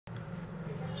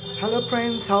Hello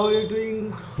friends, how are you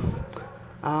doing?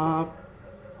 Uh,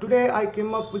 Today I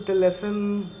came up with a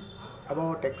lesson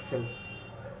about Excel.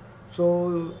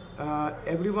 So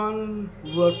everyone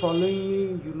who are following me,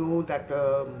 you know that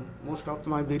most of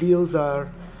my videos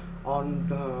are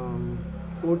on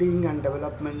coding and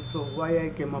development. So why I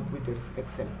came up with this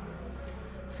Excel?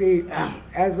 See,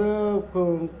 as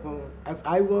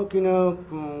I work in a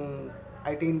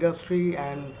IT industry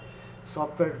and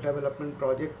software development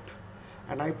project,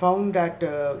 and I found that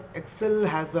Excel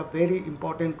has a very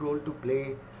important role to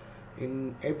play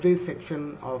in every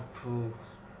section of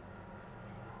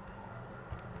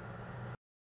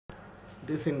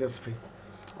this industry.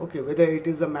 Okay, whether it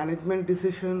is a management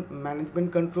decision,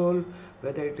 management control,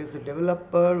 whether it is a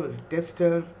developer, a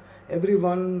tester,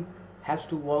 everyone has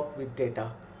to work with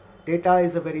data. Data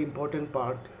is a very important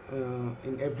part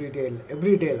in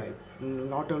everyday life,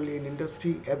 not only in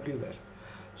industry, everywhere.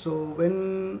 So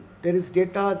when there is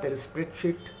data, there is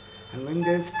spreadsheet, and when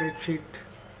there is spreadsheet,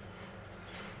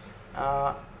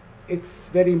 uh, it's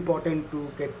very important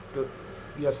to get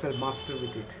yourself master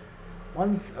with it.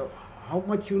 Once how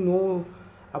much you know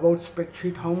about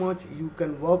spreadsheet, how much you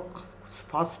can work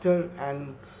faster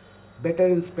and better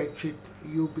in spreadsheet,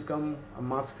 you become a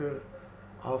master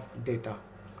of data.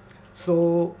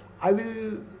 So I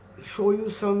will show you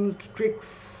some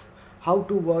tricks how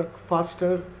to work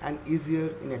faster and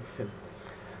easier in Excel.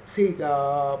 See,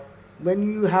 when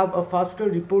you have a faster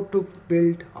report to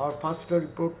build or faster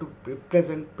report to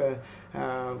present,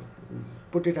 uh,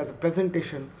 put it as a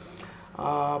presentation,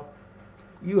 uh,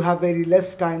 you have very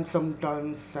less time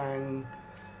sometimes, and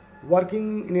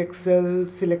working in Excel,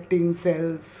 selecting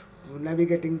cells,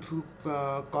 navigating through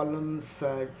columns,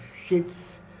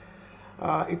 sheets,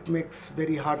 it makes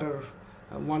very harder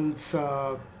once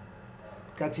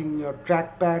catching your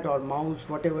trackpad or mouse,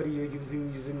 whatever you're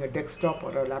using a desktop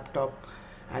or a laptop,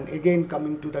 and again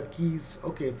coming to the keys,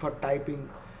 okay, for typing.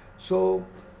 So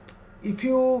if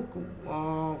you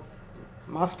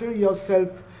master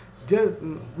yourself just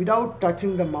without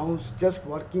touching the mouse, just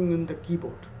working in the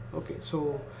keyboard. Okay,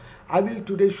 so I will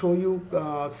today show you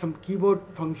some keyboard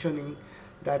functioning,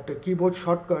 that keyboard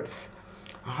shortcuts,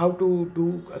 how to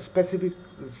do a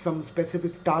some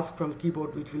specific task from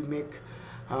keyboard, which will make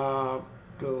uh,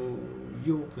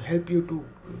 to help you to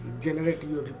generate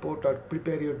your report or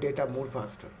prepare your data more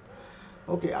faster.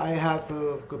 Okay, I have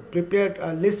prepared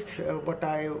a list what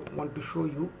I want to show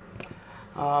you.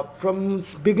 From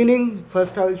beginning,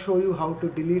 first I will show you how to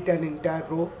delete an entire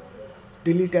row,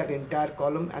 delete an entire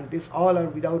column, and this all are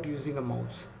without using a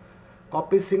mouse.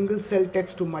 Copy single cell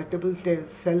text to multiple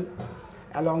cell,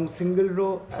 along single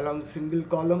row, along single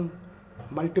column,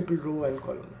 multiple row and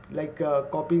column. Like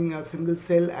copying a single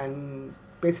cell and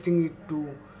pasting it to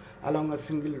along a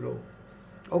single row.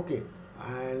 Okay,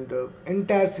 and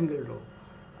entire single row.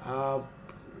 Uh,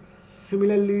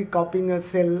 Similarly, copying a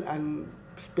cell and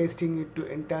pasting it to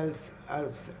an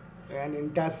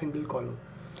entire single column.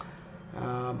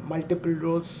 Multiple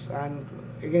rows, and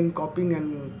again copying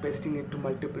and pasting it to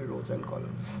multiple rows and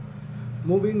columns.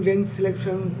 Moving range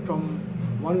selection from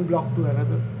one block to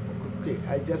another. Okay,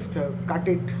 I just cut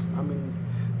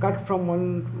from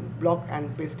one block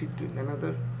and paste it to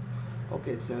another.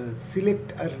 Okay, so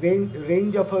select a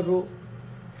range of a row,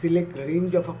 select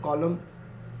range of a column.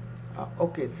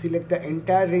 Okay, select the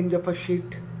entire range of a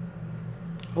sheet.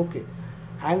 Okay,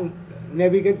 and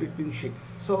navigate between sheets.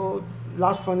 So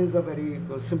last one is a very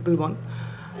simple one.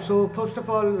 So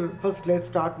first let's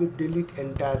start with delete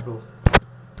entire row.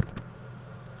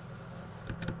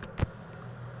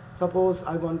 Suppose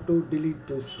I want to delete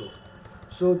this row.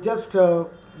 So just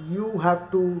you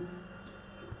have to,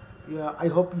 yeah, I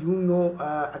hope you know,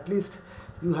 at least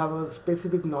you have a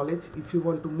specific knowledge. If you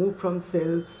want to move from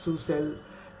cell to cell,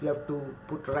 you have to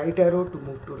put right arrow to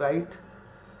move to right,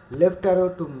 left arrow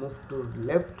to move to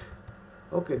left,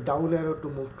 okay, down arrow to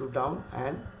move to down,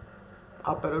 and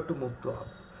up arrow to move to up.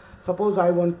 Suppose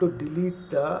I want to delete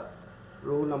the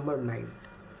row number 9.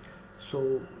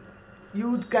 So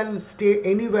you can stay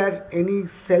anywhere, any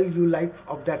cell you like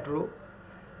of that row,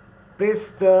 press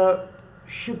the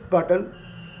shift button,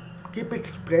 keep it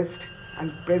pressed,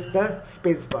 and press the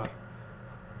space bar.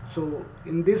 So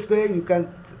in this way you can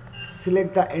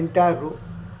select the entire row.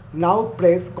 Now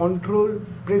press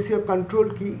your control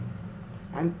key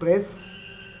and press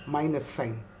minus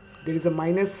sign. There is a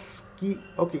minus key.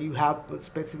 Okay, you have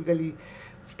especially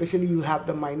you have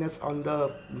the minus on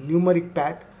the numeric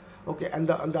pad. Okay, and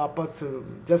on the upper,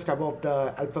 just above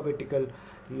the alphabetical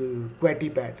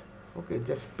QWERTY pad. Okay,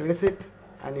 just press it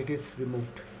and it is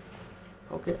removed.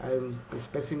 Okay, I am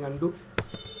pressing undo.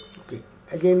 Okay,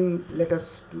 again let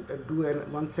us do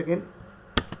once again.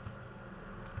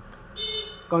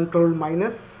 control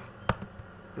minus,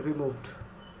 removed.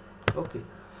 Okay,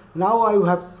 now I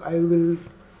will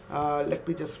let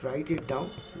me just write it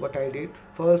down what I did.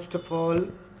 First of all,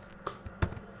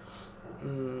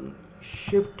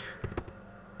 shift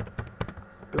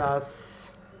plus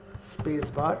space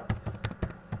bar,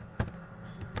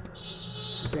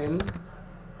 then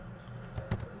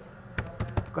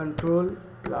control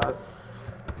plus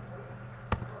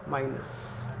minus.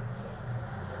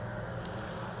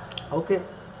 Okay,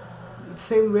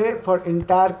 same way for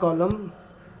entire column,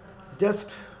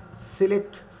 just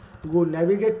select, go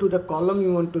navigate to the column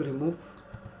you want to remove,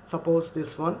 suppose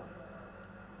this one.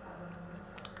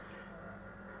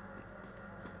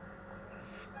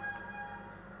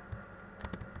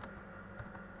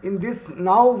 In this,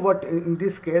 now what in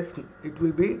this case it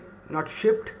will be not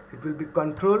shift, it will be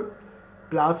control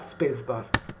plus space bar,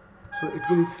 so it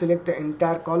will select the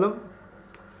entire column.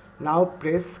 Now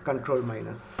press control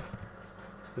minus,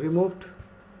 removed.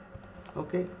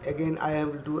 Okay, again I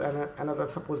will do another,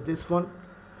 suppose this one,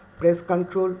 press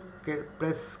control, okay,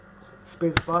 press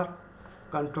space bar,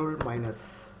 control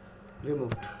minus,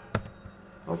 removed.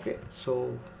 Okay,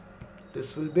 so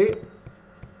this will be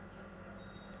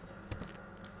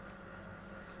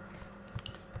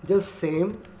just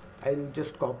same. I'll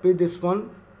just copy this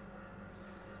one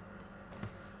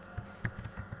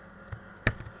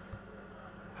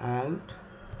and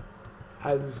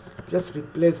I will just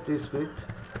replace this with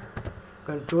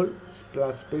control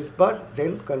plus space bar,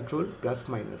 then control plus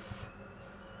minus.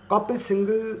 Copy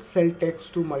single cell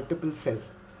text to multiple cell.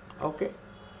 Okay,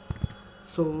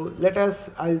 so let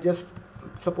us, I'll just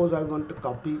suppose I want to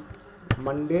copy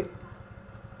Monday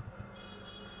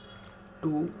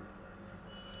to,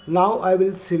 now I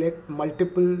will select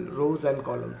multiple rows and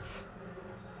columns.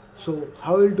 So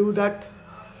how will do that?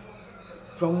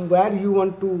 From where you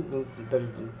want to,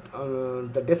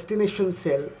 the destination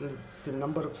cell,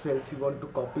 number of cells you want to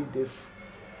copy this,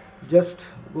 just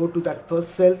go to that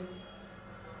first cell.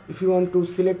 If you want to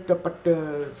select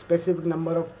a specific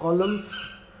number of columns,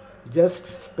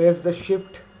 just press the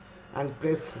shift and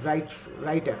press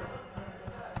right arrow.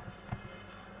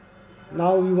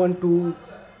 Now you want to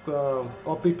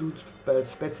copy to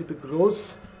specific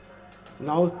rows,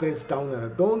 now press down arrow.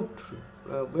 Don't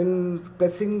when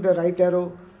pressing the right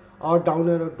arrow or down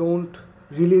arrow, don't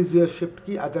release your shift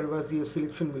key, otherwise your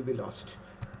selection will be lost.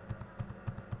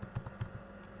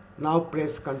 Now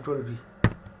press Ctrl V.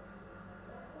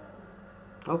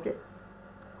 Okay,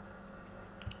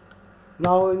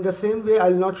 now in the same way, I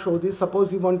will not show this.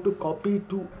 Suppose you want to copy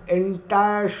to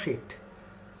entire sheet,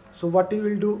 so what you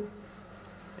will do,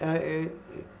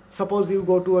 suppose you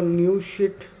go to a new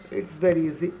sheet, it's very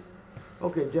easy.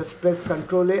 Okay, just press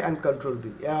Ctrl A and Ctrl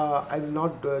V. I will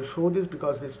not show this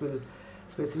because this will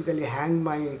specifically hang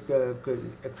my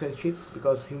Excel sheet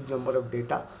because huge number of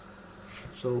data.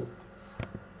 So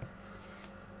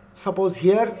suppose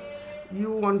here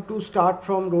you want to start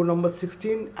from row number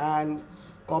 16 and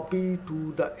copy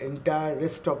to the entire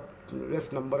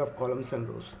rest number of columns and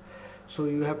rows. So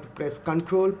you have to press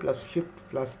Ctrl plus Shift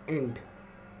plus End,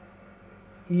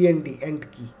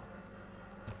 end key.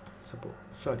 Suppose,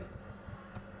 sorry.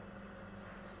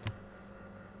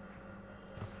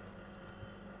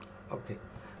 Okay,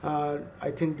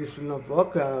 I think this will not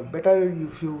work. Better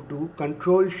if you do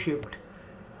Control Shift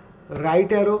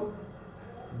right arrow,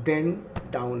 then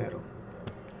down arrow.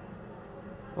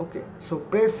 Okay, so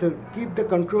press, keep the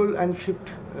Control and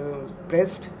Shift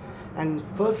pressed, and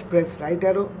first press right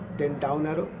arrow, then down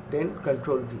arrow, then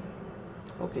Control V.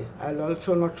 Okay, I'll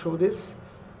also not show this.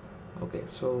 Okay,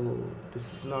 so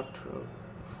this is not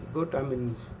good. I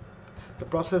mean, the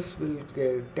process will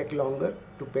take longer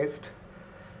to paste.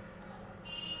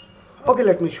 Okay,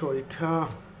 let me show it. I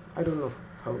don't know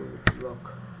how it will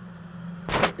work.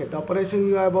 Okay, the operation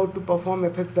you are about to perform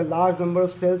affects the large number of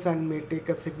cells and may take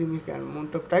a significant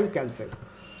amount of time. Cancel.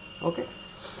 Okay,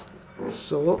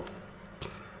 so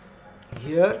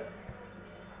here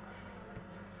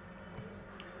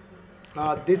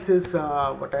this is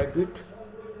what I did.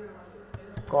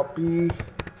 Copy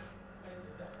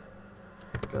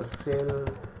the cell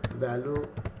value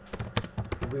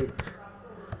with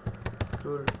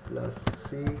Ctrl plus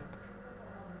C,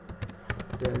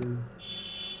 then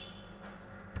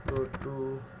go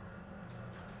to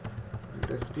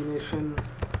destination,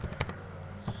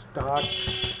 start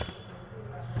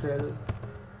cell,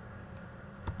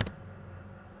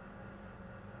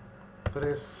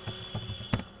 press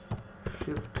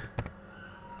shift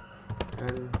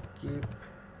and keep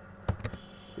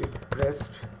it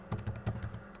pressed,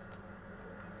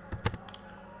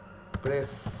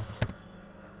 press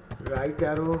right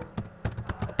arrow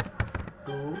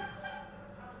to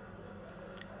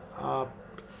uh,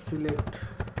 select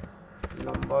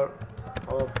number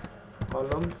of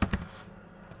columns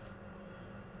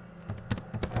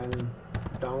and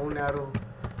down arrow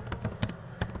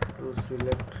to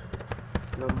select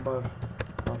number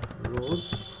of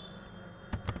rows.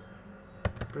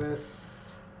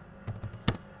 Press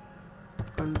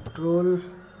Control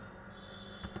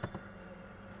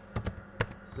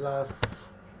plus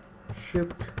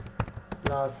Shift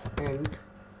plus End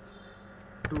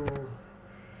to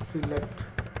select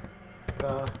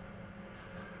the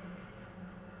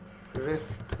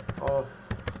rest of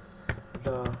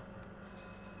the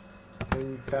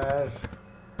entire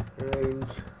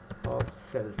range of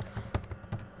cells,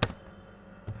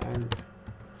 and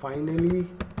finally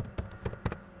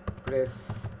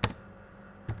press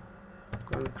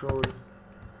Control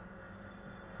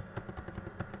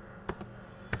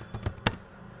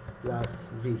plus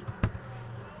V.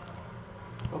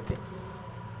 Okay,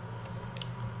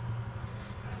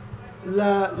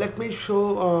 let me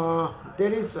show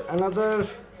there is another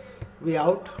way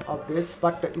out of this,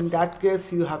 but in that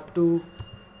case you have to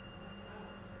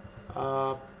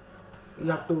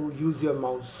use your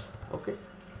mouse. Okay,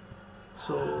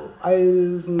 so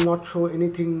I'll not show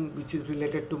anything which is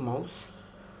related to mouse,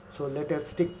 so let us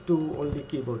stick to only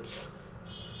keyboards.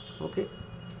 Okay,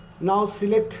 now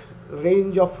select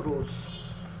range of rows.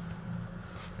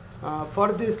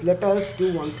 For this, let us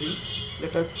do one thing.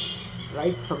 Let us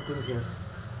write something here.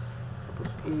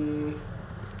 Suppose A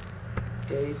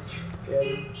H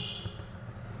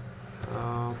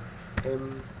L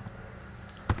M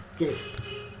K.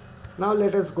 Now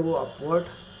let us go upward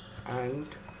and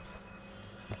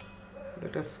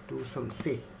let us do some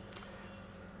C.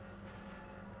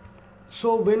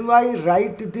 So when I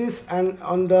write this and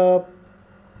on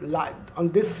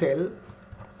this cell,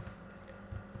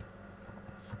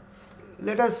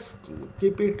 let us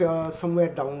keep it somewhere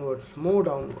downwards, more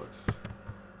downwards.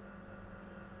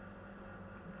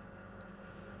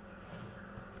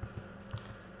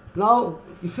 Now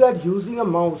if you are using a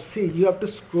mouse, see, you have to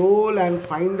scroll and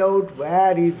find out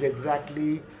where is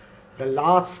exactly the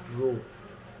last row.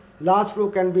 Last row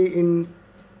can be in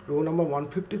row number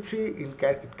 153,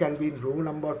 it can be in row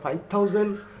number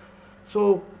 5000.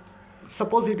 So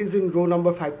suppose it is in row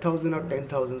number 5000 or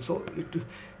 10,000, so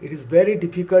it is very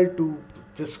difficult to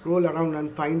just scroll around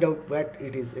and find out where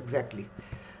it is exactly.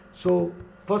 So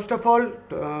first of all,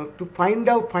 to find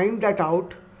that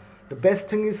out, the best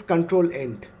thing is Control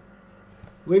End.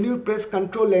 When you press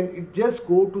Control End, it just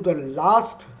go to the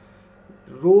last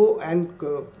row and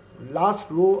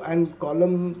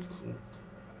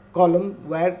column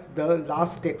where the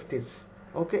last text is.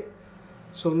 Okay,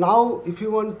 so now if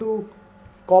you want to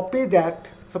copy that,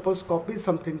 suppose copy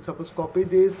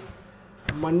this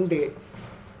Monday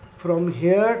from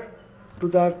here to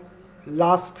the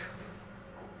last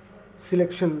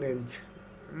selection range,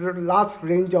 last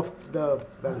range of the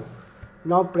value.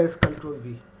 Now press Ctrl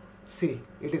V. See,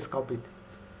 it is copied.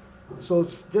 So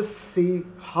just see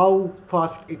how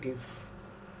fast it is.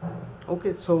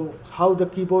 Okay, so how the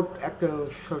keyboard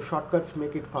shortcuts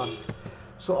make it fast.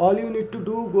 So all you need to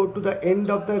do, go to the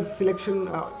end of the selection,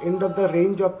 end of the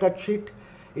range of that sheet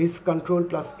is Control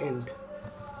plus End.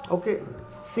 Okay,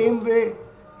 same way,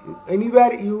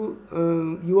 anywhere you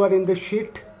are in the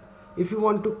sheet, if you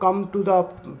want to come to the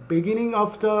beginning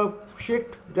of the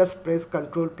sheet, just press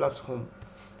Control plus Home.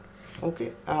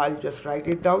 Okay, I'll just write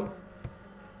it down.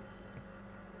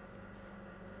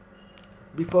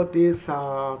 Before this,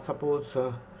 suppose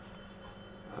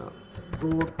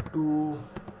go to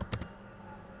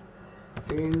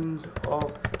end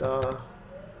of the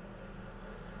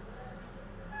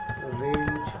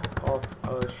range of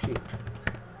a sheet.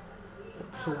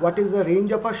 So what is the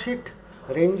range of a sheet?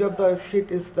 Range of the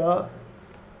sheet is the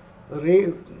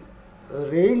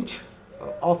range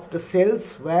of the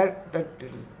cells where the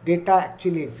data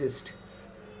actually exists.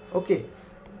 Okay,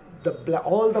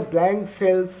 all the blank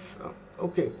cells,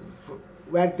 okay,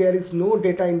 where there is no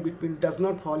data in between does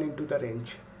not fall into the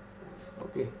range.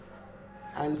 Okay,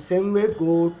 and same way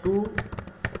go to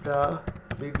the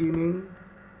beginning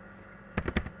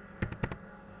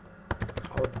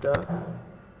of the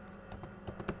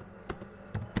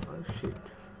sheet.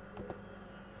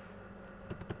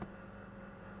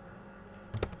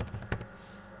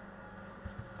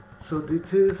 So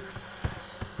this is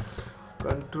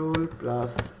Control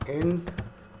plus End,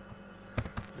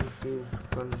 this is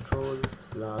Control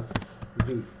plus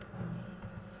V.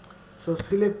 So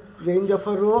select range of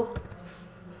a row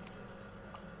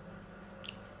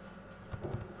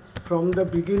from the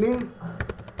beginning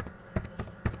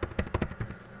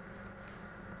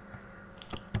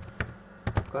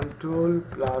Control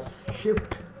plus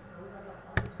Shift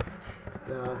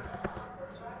plus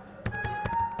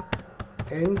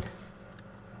end.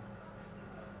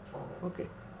 Okay,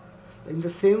 in the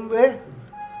same way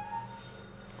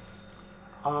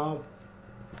uh,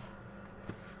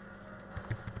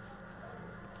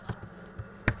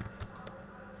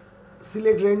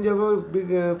 select range of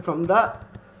a from the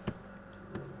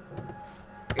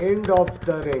end of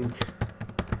the range,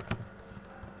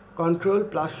 control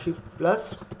plus shift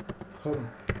plus home.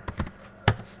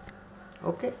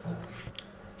 Okay,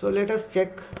 so let us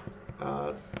check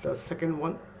the second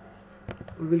one.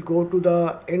 We will go to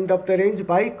the end of the range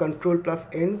by control plus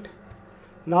end.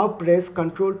 Now press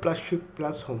control plus shift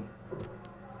plus home.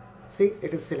 See,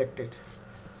 it is selected.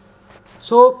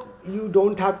 So you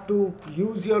don't have to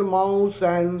use your mouse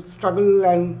and struggle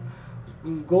and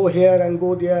go here and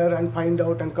go there and find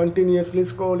out and continuously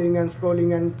scrolling,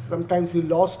 and sometimes you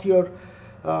lost your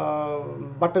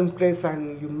button press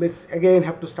and you miss again,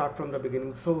 have to start from the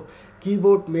beginning. So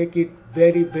keyboard make it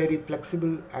very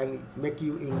flexible and make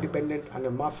you independent and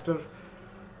a master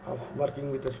of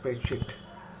working with a spreadsheet.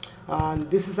 And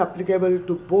this is applicable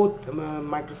to both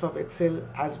Microsoft Excel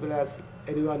as well as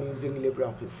anyone using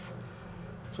LibreOffice.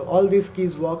 So all these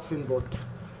keys works in both.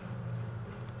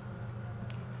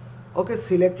 Okay,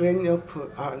 select range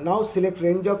of now select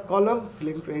range of column,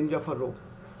 select range of a row.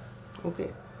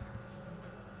 Okay,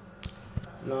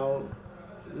 now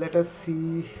let us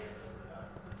see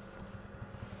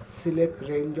select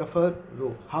range of a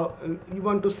row. How you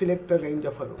want to select the range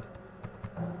of a row?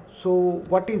 So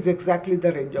what is exactly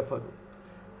the range of a row?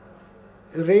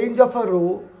 Range of a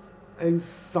row is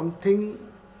something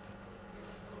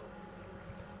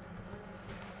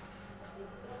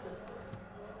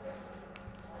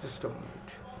just a moment.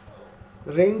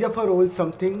 Range of a row is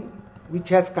something which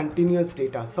has continuous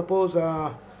data. Suppose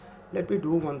let me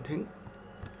do one thing.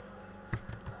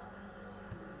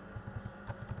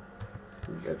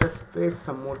 Let us space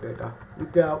some more data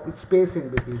with space in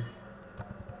between.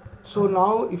 So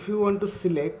now if you want to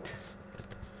select,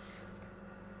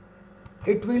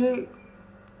 it will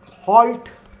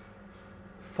halt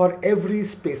for every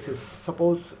spaces.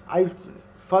 Suppose I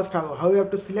first how you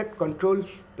have to select control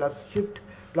plus shift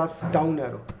plus down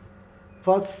arrow.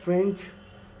 First range,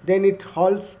 then it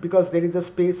halts because there is a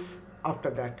space after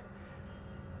that.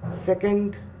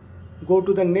 Second, go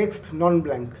to the next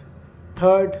non-blank.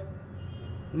 Third,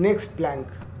 next blank.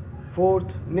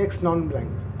 Fourth, next non-blank.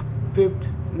 Fifth,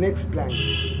 next blank.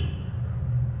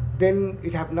 Then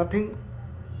it have nothing,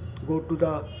 go to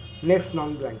the next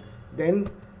non-blank, then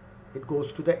it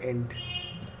goes to the end.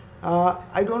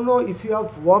 I don't know if you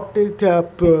have worked with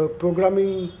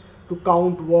programming to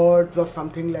count words or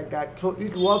something like that. So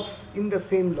it works in the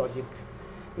same logic.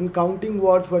 In counting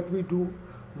words, what we do,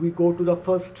 we go to the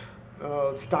first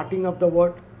starting of the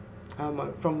word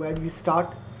from where we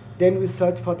start, then we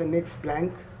search for the next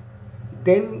blank,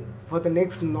 then for the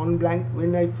next non-blank.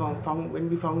 When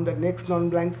we found the next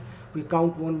non-blank, we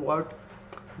count one word,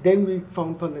 then we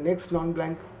found for the next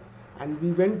non-blank, and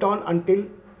we went on until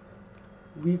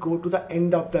we go to the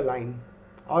end of the line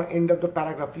or end of the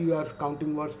paragraph. You are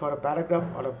counting words for a paragraph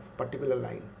or a particular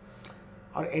line,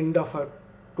 or end of a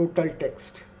total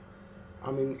text,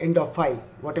 I mean end of file,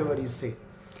 whatever you say.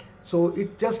 So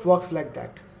it just works like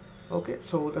that. Okay,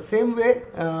 so the same way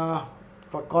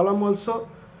for column also,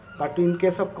 but in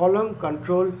case of column,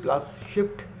 control plus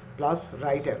shift plus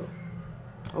right arrow.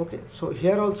 Okay, so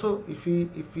here also if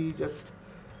we just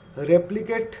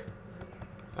replicate,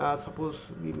 suppose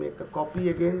we make a copy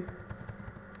again.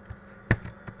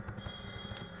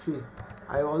 See,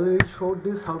 I already showed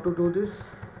this how to do this.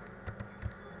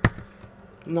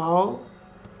 Now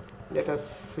let us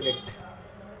select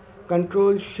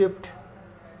control shift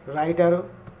right arrow.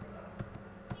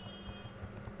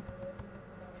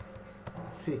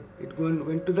 See, it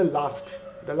went to the last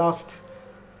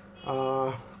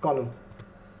column.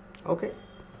 Okay,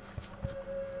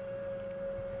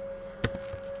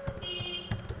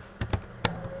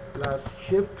 plus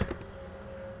shift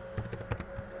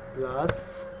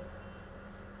plus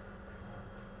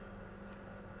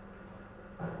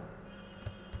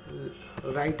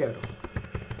right arrow.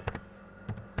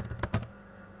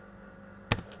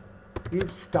 If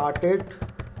started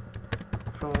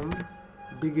from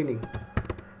beginning,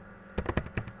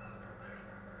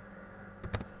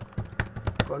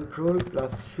 control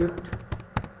plus shift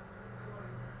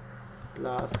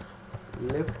plus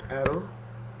left arrow.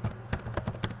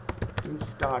 If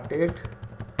started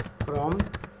from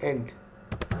end.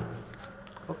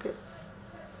 Okay,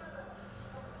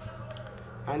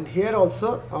 and here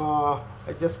also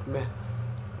I just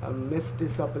messed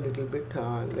this up a little bit.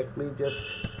 Let me just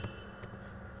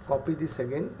copy this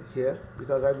again here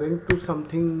because I went to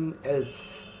something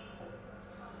else,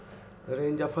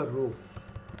 range of a row.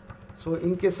 So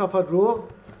in case of a row,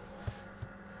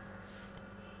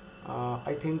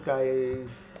 I think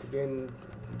again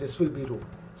this will be row,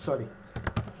 sorry,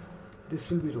 this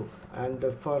will be row, and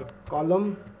for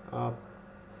column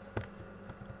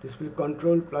this will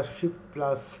control plus shift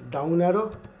plus down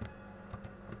arrow,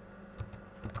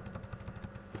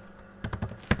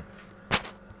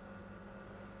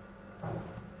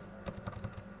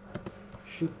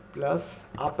 shift plus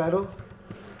up arrow.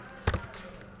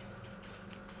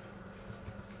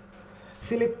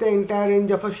 Select the entire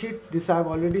range of a sheet. This I have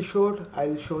already showed. I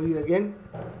will show you again.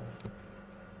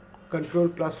 Control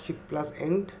plus shift plus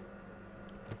end.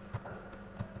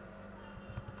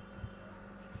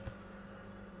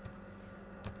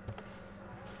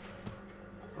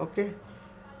 Okay.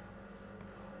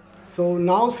 So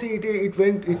now see it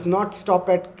went. It's not stop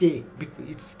at K.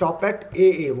 It's stop at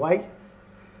AA. Why?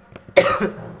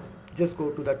 Just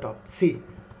go to the top. See,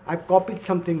 I've copied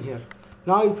something here.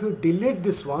 Now if you delete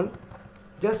this one,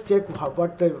 just check how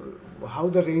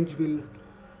the range will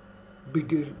be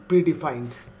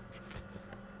predefined.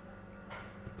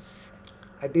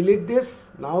 I delete this.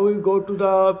 Now we go to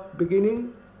the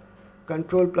beginning.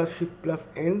 Control plus shift plus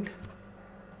end.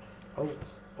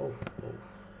 Oh,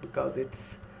 because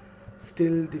it's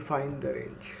still defined the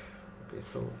range. Okay,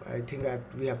 so I think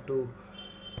we have to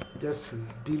just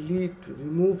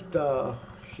remove the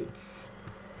sheets.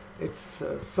 It's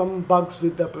some bugs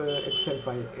with the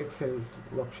Excel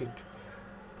worksheet.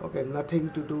 Okay,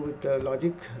 nothing to do with the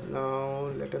logic.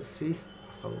 Now let us see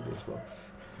how this works.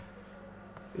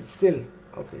 It's still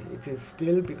okay. It is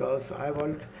still because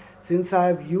since I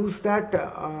have used that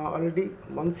already.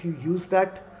 Once you use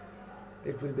that,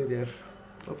 it will be there.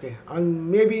 Okay, and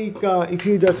maybe if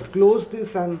you just close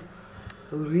this and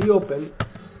reopen,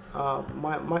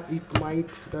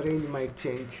 the range might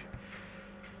change.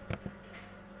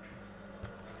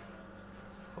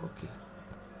 Okay,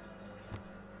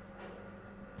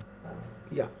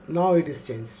 yeah, now it is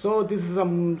changed. So this is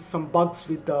some bugs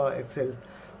with the Excel.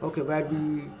 Okay, where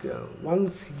we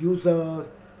once use a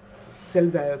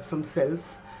some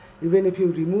cells, even if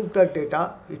you remove the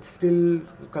data, it's still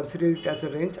considered as a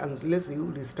range unless you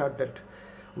restart that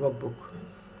workbook.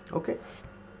 Okay,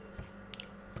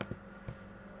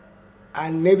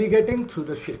 and navigating through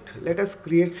the sheet, let us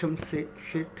create some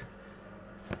sheet.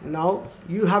 Now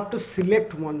you have to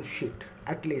select one sheet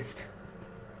at least.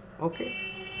 Okay,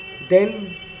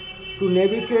 then to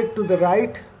navigate to the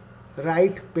right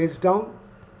page down.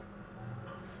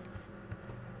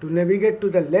 To navigate to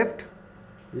the left,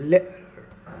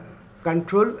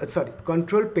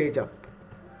 control page up.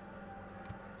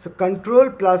 So control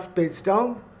plus page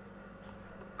down,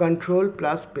 control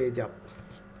plus page up.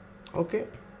 Okay,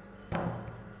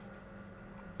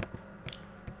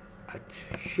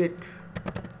 sheet.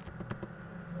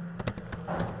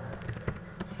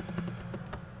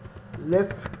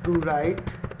 Left to right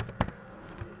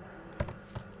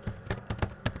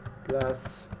plus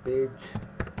page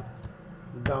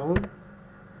down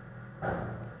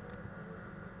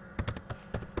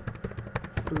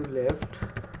to left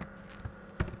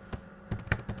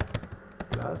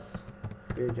plus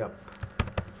page up.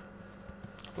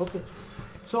 Okay,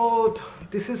 so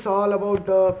this is all about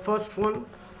the first one.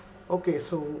 Okay,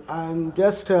 so I'm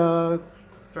just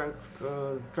trying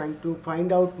to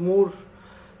find out more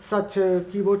such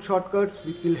keyboard shortcuts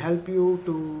which will help you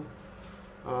to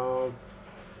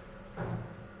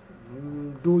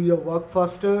do your work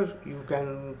faster. You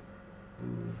can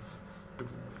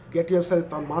get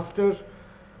yourself a master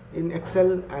in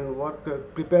Excel and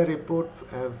prepare report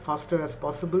faster as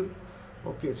possible.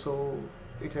 Okay, so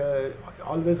it's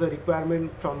always a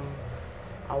requirement from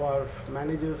our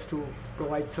managers to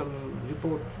provide some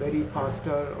report very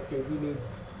faster. Okay, we need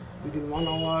within 1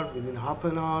 hour, within half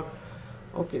an hour.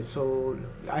 Okay, so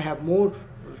I have more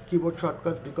keyboard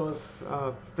shortcuts because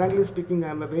frankly speaking,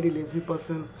 I'm a very lazy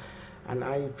person and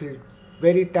I feel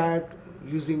very tired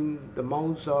using the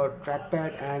mouse or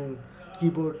trackpad and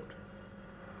keyboard.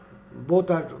 Both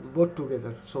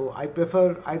together. So I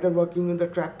prefer either working with the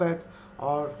trackpad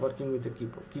or working with the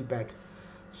keypad.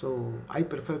 So I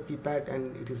prefer keypad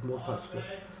and it is more faster.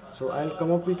 So I'll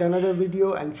come up with another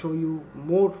video and show you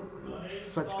more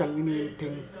such convenient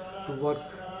thing to work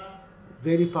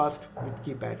very fast with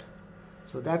keypad.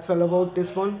 So that's all about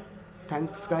this one.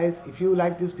 Thanks guys. If you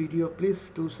like this video, please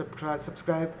do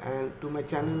subscribe and to my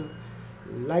channel,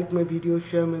 like my video,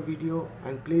 share my video,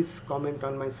 and please comment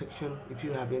on my section if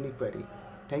you have any query.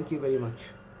 Thank you very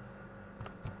much.